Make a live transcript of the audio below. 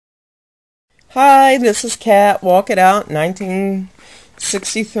Hi, this is Kat, Walk It Out,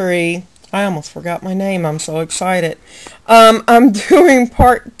 1963. I almost forgot my name. I'm so excited. I'm doing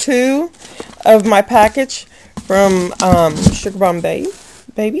part 2 of my package from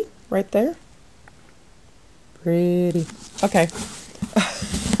Sugarbombaby, right there. Pretty. Okay.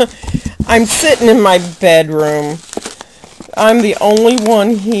 I'm sitting in my bedroom. I'm the only one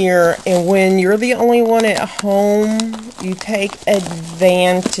here, and when you're the only one at home, you take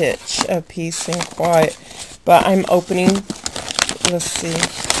advantage of peace and quiet. But I'm opening, let's see.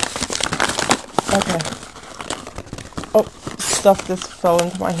 Okay. Oh, stuff just fell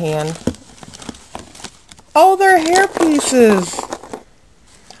into my hand. Oh, they're hair pieces.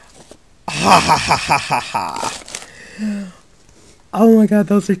 Ha ha ha ha ha ha. Oh my god,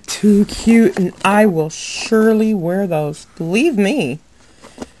 those are too cute, and I will surely wear those. Believe me.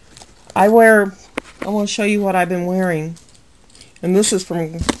 I want to show you what I've been wearing. And this is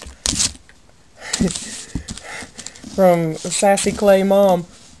from Sassy Clay Mom.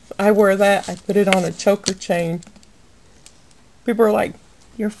 I wear that. I put it on a choker chain. People are like,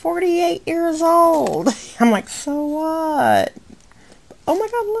 "You're 48 years old." I'm like, "So what?" Oh my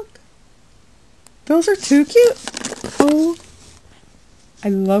god, look. Those are too cute. Oh, I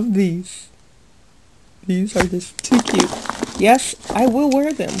love these. These are just too cute. Yes, I will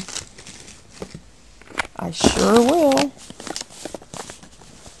wear them. I sure will.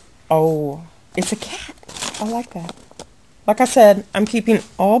 Oh, it's a cat. I like that. Like I said, I'm keeping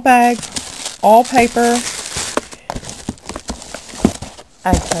all bags, all paper.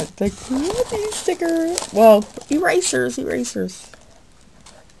 I cut the candy stickers. Well, erasers.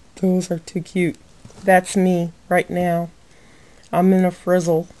 Those are too cute. That's me right now. I'm in a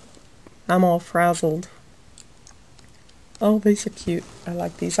frizzle. I'm all frazzled. Oh, these are cute. I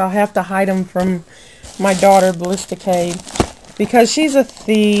like these. I'll have to hide them from my daughter, Ballisticade, because she's a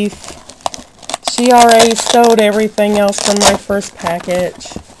thief. She already stole everything else from my first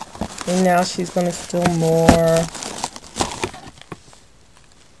package, and now she's going to steal more.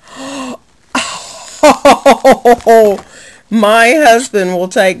 Oh, my husband will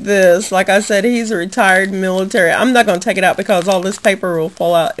take this. Like I said, he's a retired military. I'm not going to take it out because all this paper will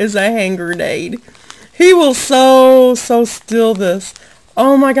fall out. It's a hand grenade. He will so steal this.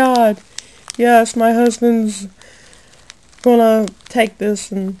 Oh my god. Yes, my husband's gonna take this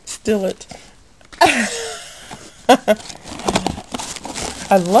and steal it. I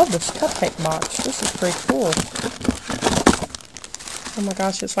love this cupcake box. This is pretty cool. Oh my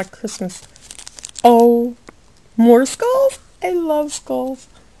gosh, it's like Christmas. Oh, more skulls? I love skulls.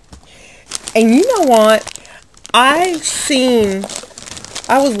 And you know what? I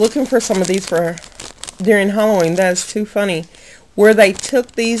was looking for some of these during Halloween. That is too funny. Where they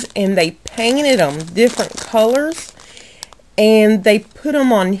took these and they painted them different colors and they put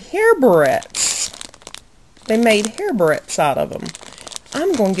them on hair barrettes. They made hair barrettes out of them.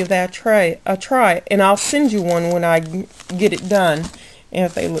 I'm going to give that a try, and I'll send you one when I get it done, and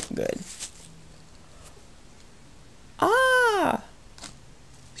if they look good. Ah!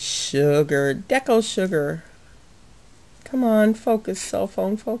 Sugar. Deco sugar. Come on, focus, cell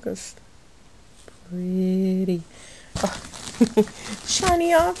phone, focus. Pretty. Oh.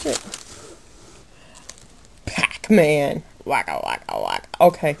 Shiny object. Pac-Man. Waka, waka, waka.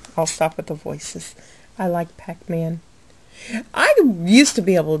 Okay, I'll stop with the voices. I like Pac-Man. I used to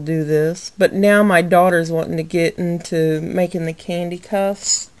be able to do this, but now my daughter's wanting to get into making the candy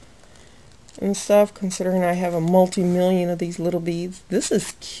cuffs and stuff, considering I have a multi-million of these little beads. This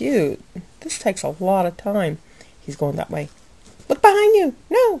is cute. This takes a lot of time. He's going that way. Look behind you.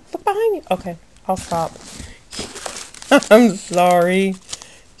 No, look behind you. Okay, I'll stop. I'm sorry.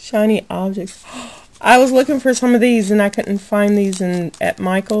 Shiny objects. I was looking for some of these and I couldn't find these at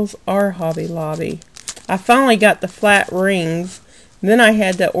Michael's or Hobby Lobby. I finally got the flat rings. Then I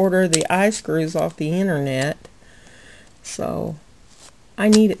had to order the eye screws off the internet. So I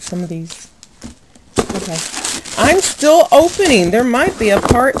needed some of these. Okay. I'm still opening. There might be a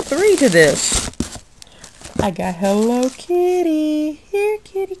part 3 to this. I got Hello Kitty. Here,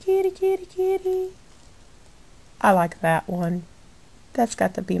 kitty, kitty, kitty, kitty. I like that one. That's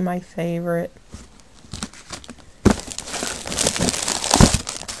got to be my favorite.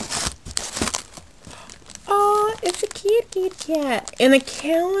 Oh, it's a kitty cat. And a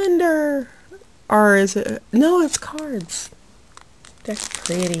calendar. Or is it? No, it's cards. That's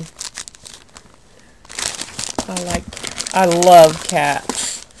pretty. I love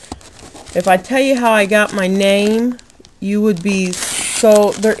cats. If I tell you how I got my name, you would be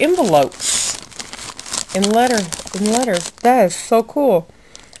so... They're envelopes. In letters. That is so cool.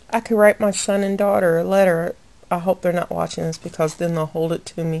 I could write my son and daughter a letter. I hope they're not watching this because then they'll hold it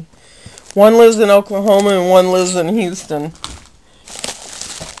to me. One lives in Oklahoma and one lives in Houston.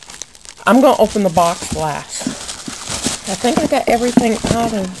 I'm going to open the box last. I think I got everything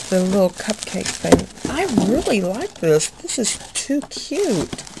out of the little cupcake thing. I really like this. This is too cute.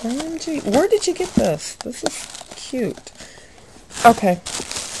 OMG. Where did you get this? This is cute. Okay.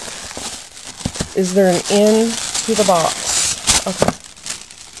 Is there an end to the box? Okay.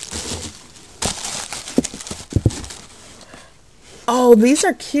 Oh, these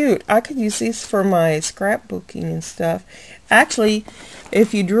are cute. I could use these for my scrapbooking and stuff. Actually,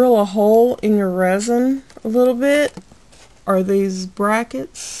 if you drill a hole in your resin a little bit, are these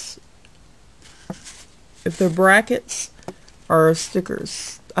brackets? If they're brackets or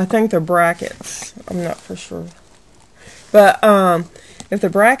stickers. I think they're brackets. I'm not for sure. But if the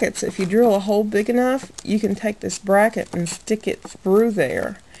brackets, if you drill a hole big enough, you can take this bracket and stick it through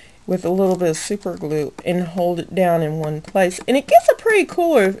there with a little bit of super glue and hold it down in one place. And it gives a pretty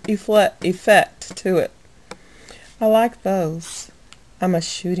cool effect to it. I like those. I'm a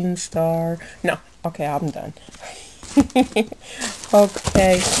shooting star. No, okay, I'm done.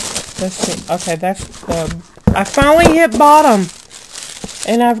 Okay, let's see. Okay, that's the... I finally hit bottom.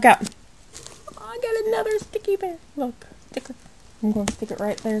 And I got another sticky bear. Look, sticker. I'm going to stick it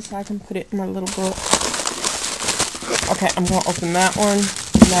right there so I can put it in my little book. Okay, I'm going to open that one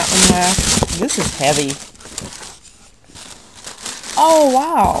and that one last. This is heavy. Oh,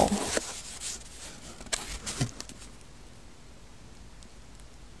 wow.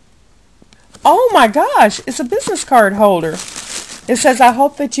 Oh my gosh, it's a business card holder. It says, I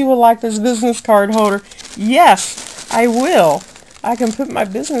hope that you will like this business card holder. Yes, I will. I can put my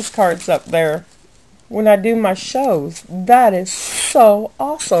business cards up there when I do my shows. That is so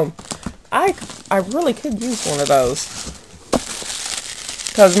awesome. I really could use one of those.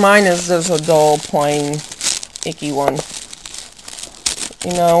 Because mine is just a dull, plain, icky one.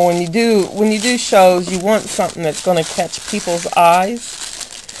 You know, when you do shows, you want something that's going to catch people's eyes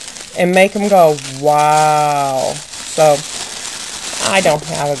and make them go, wow. So, I don't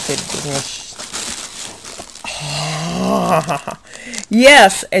have a good business.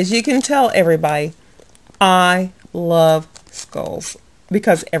 Yes, as you can tell, everybody, I love skulls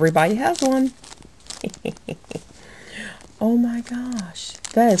because everybody has one. Oh my gosh,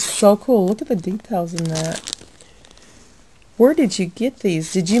 that is so cool. Look at the details in that. Where did you get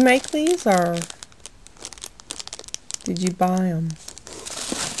these? Did you make these or did you buy them?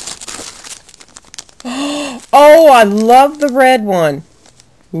 Oh, I love the red one.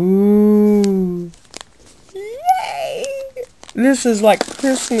 Ooh. Yay! This is like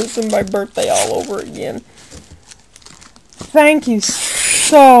Christmas and my birthday all over again. Thank you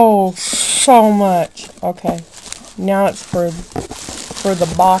so much. Okay. Now it's for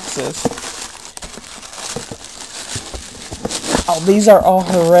the boxes. Oh, these are all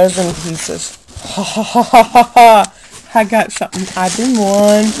her resin pieces. Ha ha ha ha ha ha. I got something I've been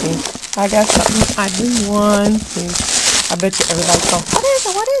wanting. I got something I've been wanting. I bet you everybody's going, what is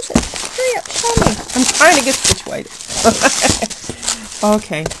it? What is it? Hurry up, show me. I'm trying to get situated.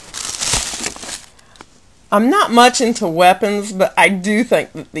 Okay. I'm not much into weapons, but I do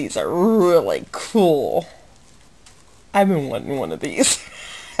think that these are really cool. I've been wanting one of these.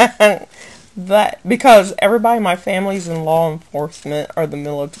 Because everybody in my family's in law enforcement or the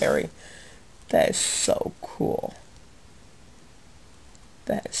military. That is so cool.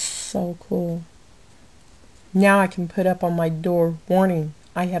 That is so cool. Now I can put up on my door, warning,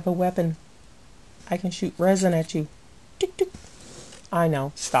 I have a weapon. I can shoot resin at you. Tick, tick. I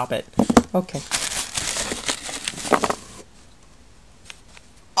know, stop it. Okay.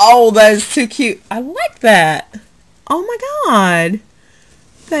 Oh, that is too cute. I like that. Oh my god.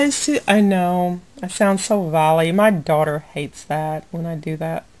 That is too... I know. I sound so valley. My daughter hates that when I do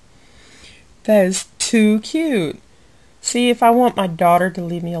that. That is too cute. See, if I want my daughter to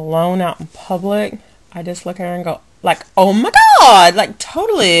leave me alone out in public, I just look at her and go, like, oh my god! Like,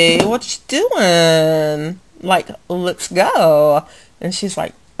 totally. What you doing? Like, let's go. And she's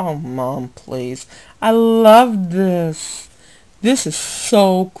like, oh, Mom, please. I love this. This is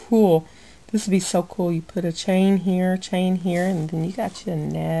so cool. This would be so cool. You put a chain here, and then you got you a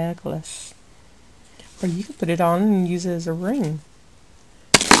necklace. Or you could put it on and use it as a ring.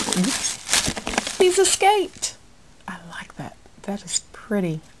 Oops. He's escaped. I like that. That is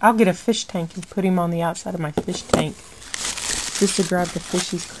pretty. I'll get a fish tank and put him on the outside of my fish tank. Just to drive the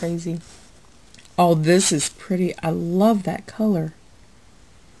fishies crazy. Oh, this is pretty. I love that color.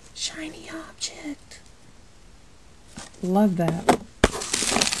 Shiny object. Love that.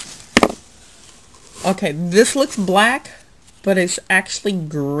 Okay, this looks black, but it's actually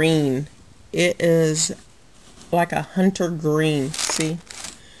green. It is like a hunter green, see?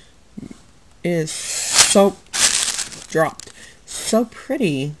 It is so dropped. So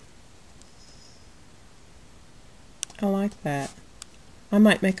pretty. I like that. I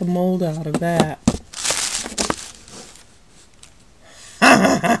might make a mold out of that.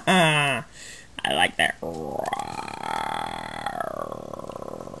 I like that.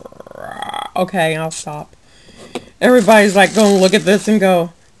 Okay, I'll stop. Everybody's like going to look at this and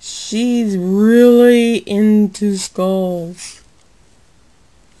go, she's really into skulls.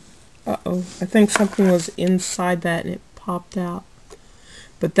 Uh-oh. I think something was inside that and it popped out.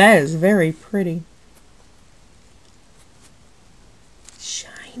 But that is very pretty.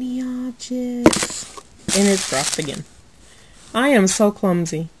 Shiny objects. And it's dropped again. I am so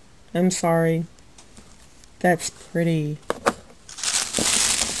clumsy. I'm sorry. That's pretty.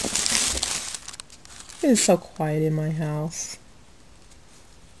 It is so quiet in my house.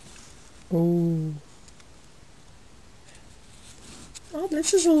 Ooh. Oh,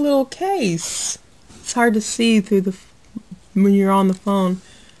 this is a little case. It's hard to see through when you're on the phone.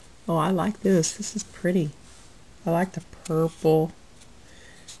 Oh, I like this. This is pretty. I like the purple.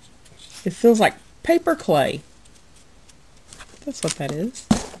 It feels like paper clay. That's what that is.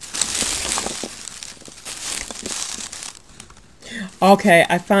 Okay,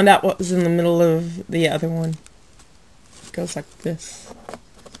 I found out what was in the middle of the other one. It goes like this.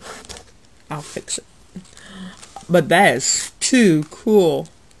 I'll fix it. But that is too cool.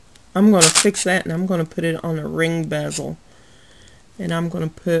 I'm going to fix that and I'm going to put it on a ring bezel. And I'm going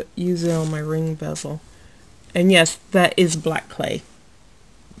to use it on my ring bezel. And yes, that is black clay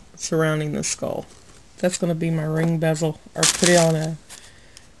surrounding the skull. That's going to be my ring bezel, or put it on a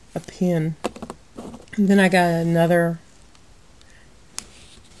pin. And then I got another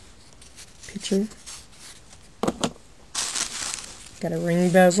picture. Got a ring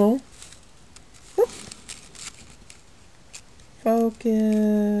bezel. Whoop.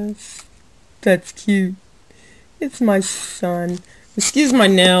 Focus. That's cute. It's my son. Excuse my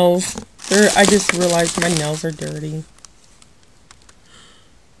nails. I just realized my nails are dirty.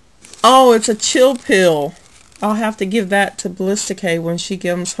 Oh, it's a chill pill. I'll have to give that to Ballistica when she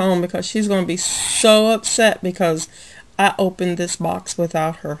comes home, because she's going to be so upset because I opened this box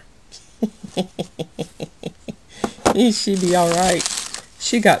without her. She'd be alright.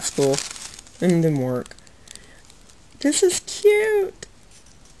 She got school and didn't work. This is cute.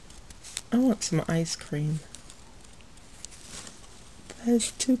 I want some ice cream. That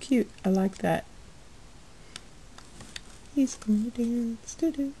is too cute. I like that. He's gonna dance.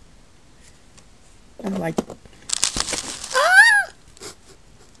 Doo-doo. I like it. Ah!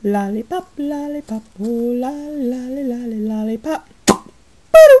 Lollipop, lollipop, oh, lolly, lolly, lolly, lollipop.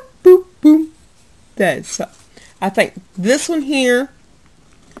 Boop, boop, boom. That's so. I think this one here.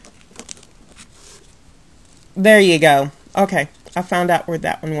 There you go. Okay, I found out where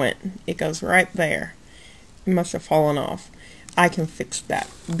that one went. It goes right there. It must have fallen off. I can fix that.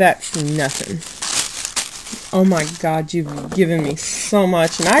 That's nothing. Oh my God, you've given me so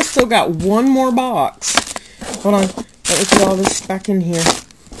much. And I still got one more box. Hold on. Let me put all this back in here.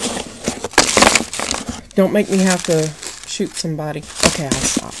 Don't make me have to shoot somebody. Okay, I'll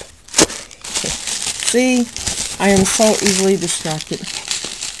stop. See? I am so easily distracted.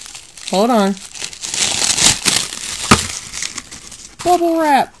 Hold on. Bubble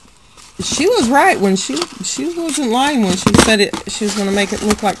wrap. She was right when she wasn't lying when she said she was going to make it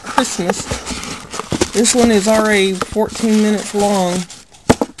look like Christmas. This one is already 14 minutes long.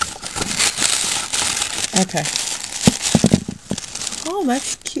 Okay. Oh,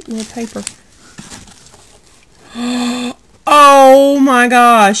 that's cute little paper. Oh my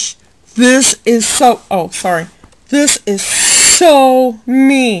gosh. This is so... Oh, sorry. This is so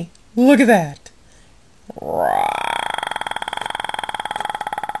me. Look at that.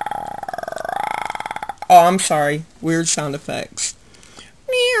 Oh, I'm sorry. Weird sound effects.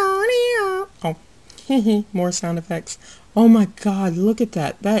 Oh, more sound effects. Oh my God, look at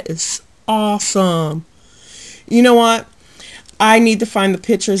that. That is awesome. You know what? I need to find the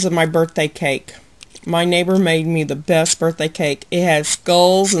pictures of my birthday cake. My neighbor made me the best birthday cake. It has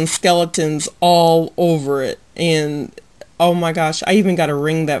skulls and skeletons all over it. And oh my gosh, I even got a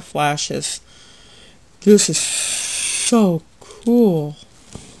ring that flashes. This is so cool.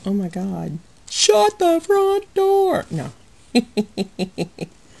 Oh my God. Shut the front door. No.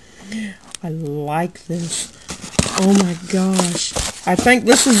 I like this. Oh my gosh. I think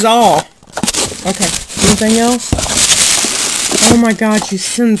this is all. Okay. Anything else? Oh my God. You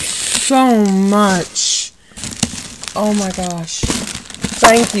send so much. Oh my gosh.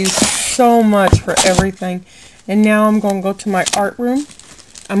 Thank you so much for everything. And now I'm going to go to my art room.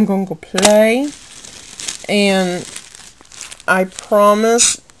 I'm going to go play. And I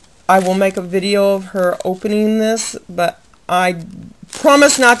promise I will make a video of her opening this, but I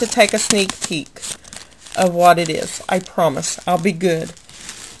promise not to take a sneak peek of what it is. I promise. I'll be good.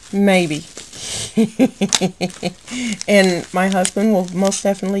 Maybe. And my husband will most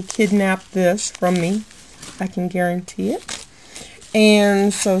definitely kidnap this from me. I can guarantee it.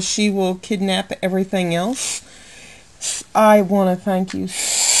 And so she will kidnap everything else. I want to thank you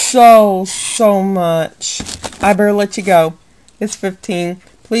so much. I better let you go. It's 15.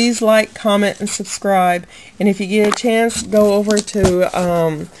 Please like, comment, and subscribe. And if you get a chance, go over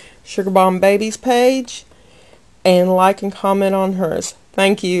to Sugarbombaby's page and like and comment on hers.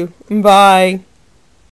 Thank you. Bye.